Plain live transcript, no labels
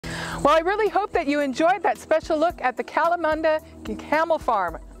Well, I really hope that you enjoyed that special look at the Kalamunda Camel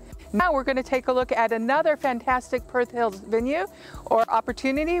Farm. Now we're going to take a look at another fantastic Perth Hills venue or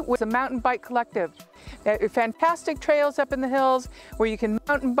opportunity with the Mountain Bike Collective. Fantastic trails up in the hills where you can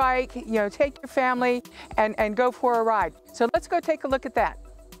mountain bike, take your family and go for a ride. So let's go take a look at that.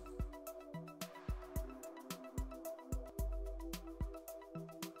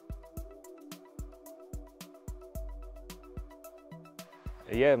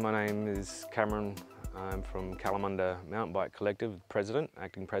 Yeah, my name is Cameron. I'm from Kalamunda Mountain Bike Collective,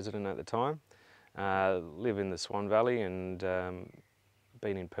 acting president at the time. Live in the Swan Valley and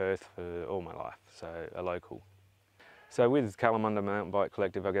been in Perth for all my life, so a local. So with Kalamunda Mountain Bike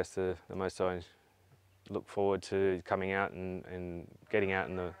Collective, I guess the most I look forward to coming out and getting out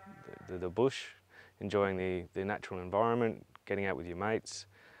in the bush, enjoying the natural environment, getting out with your mates,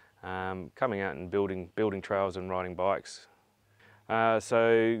 coming out and building trails and riding bikes.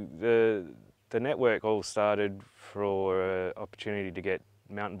 So the network all started for an opportunity to get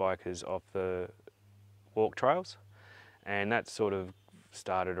mountain bikers off the walk trails, and that sort of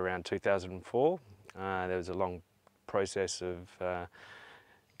started around 2004. There was a long process of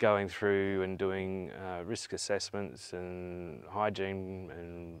going through and doing risk assessments and hygiene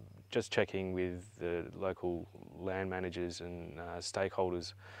and just checking with the local land managers and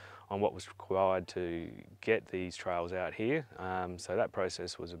stakeholders on what was required to get these trails out here. So that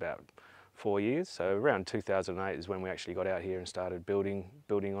process was about 4 years. So around 2008 is when we actually got out here and started building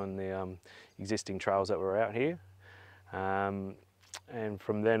on the existing trails that were out here. And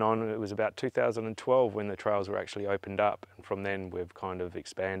from then on, it was about 2012 when the trails were actually opened up. And from then we've kind of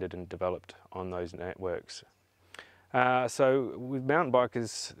expanded and developed on those networks. So with mountain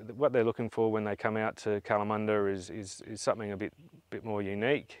bikers, what they're looking for when they come out to Kalamunda is something a bit more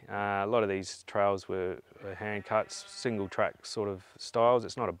unique. A lot of these trails were hand cuts, single track sort of styles.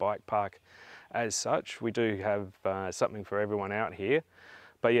 It's not a bike park as such. We do have something for everyone out here.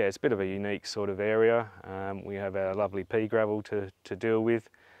 But yeah, it's a bit of a unique sort of area. We have our lovely pea gravel to deal with.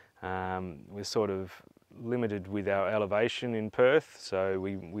 We're sort of limited with our elevation in Perth, so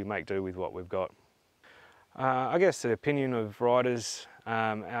we make do with what we've got. I guess the opinion of riders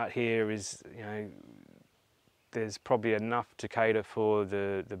out here is, there's probably enough to cater for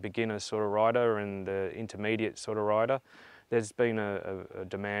the beginner sort of rider and the intermediate sort of rider. There's been a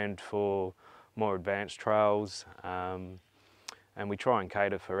demand for more advanced trails, and we try and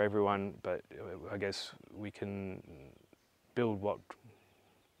cater for everyone, but I guess we can build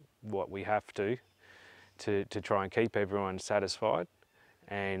what we have to try and keep everyone satisfied,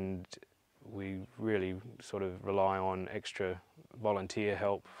 and we really sort of rely on extra volunteer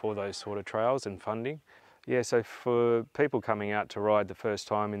help for those sort of trails and funding. Yeah, so for people coming out to ride the first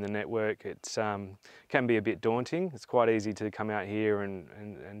time in the network, it can be a bit daunting. It's quite easy to come out here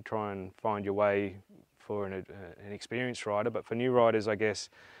and try and find your way for an experienced rider, but for new riders, I guess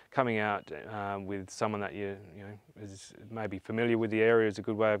coming out with someone that is maybe familiar with the area is a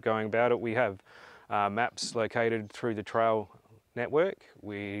good way of going about it. We have maps located through the trail network.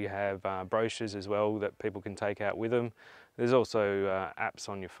 We have brochures as well that people can take out with them. There's also apps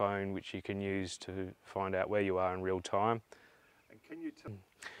on your phone which you can use to find out where you are in real time. And can you tell?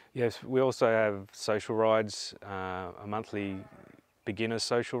 Yes, we also have social rides, a monthly beginner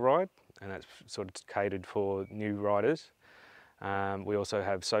social ride, and that's sort of catered for new riders. We also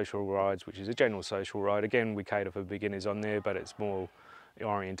have social rides, which is a general social ride. Again, we cater for beginners on there, but it's more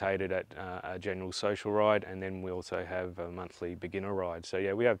orientated at a general social ride, and then we also have a monthly beginner ride. So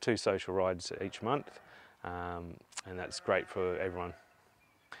yeah, we have 2 social rides each month, and that's great for everyone.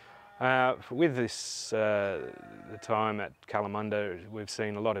 With this, the time at Kalamunda, we've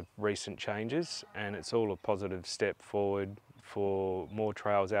seen a lot of recent changes, and it's all a positive step forward for more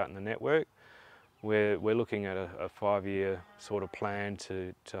trails out in the network. We're looking at a 5-year sort of plan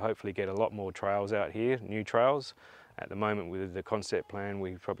to hopefully get a lot more trails out here, new trails. At the moment, with the concept plan,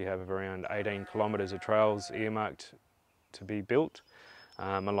 we probably have around 18 kilometres of trails earmarked to be built,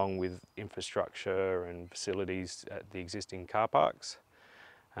 along with infrastructure and facilities at the existing car parks.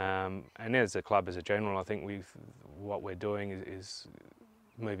 And as a club as a general, I think what we're doing is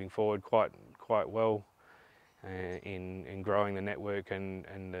moving forward quite well in growing the network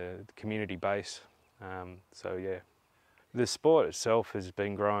and the community base. So yeah, the sport itself has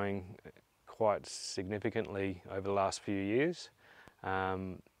been growing quite significantly over the last few years.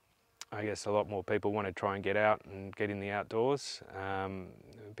 I guess a lot more people want to try and get out and get in the outdoors, a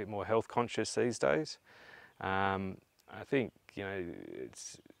bit more health conscious these days. I think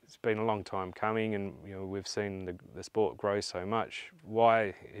it's been a long time coming, and we've seen the sport grow so much.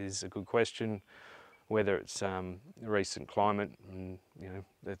 Why is a good question. whether it's recent climate and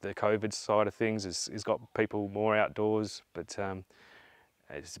the COVID side of things has got people more outdoors, but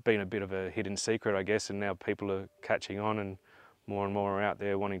it's been a bit of a hidden secret, I guess, and now people are catching on and more are out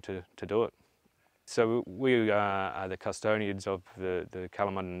there wanting to do it. So we are the custodians of the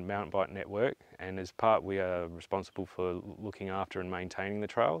Kalamunda mountain bike network, and as part we are responsible for looking after and maintaining the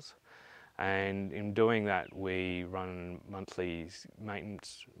trails. And in doing that we run monthly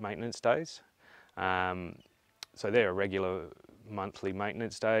maintenance days. So they're a regular monthly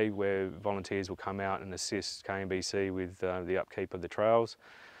maintenance day where volunteers will come out and assist KMBC with the upkeep of the trails.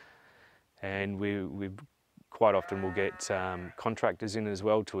 And we quite often will get contractors in as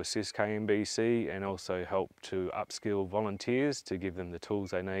well to assist KMBC and also help to upskill volunteers to give them the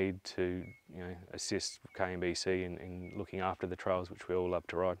tools they need to assist KMBC in looking after the trails, which we all love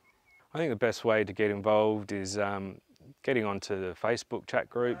to ride. I think the best way to get involved is getting onto the Facebook chat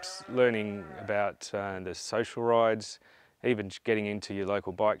groups, learning about the social rides, even getting into your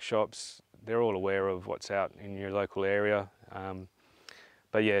local bike shops. They're all aware of what's out in your local area.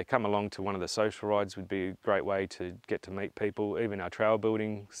 But yeah, come along to one of the social rides would be a great way to get to meet people. Even our trail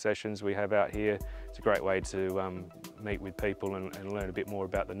building sessions we have out here, it's a great way to meet with people and learn a bit more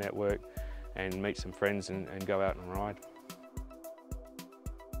about the network and meet some friends and go out and ride.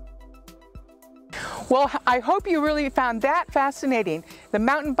 Well, I hope you really found that fascinating. The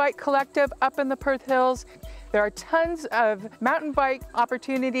Mountain Bike Collective up in the Perth Hills. There are tons of mountain bike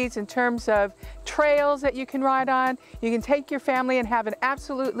opportunities in terms of trails that you can ride on. You can take your family and have an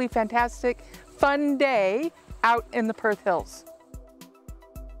absolutely fantastic, fun day out in the Perth Hills.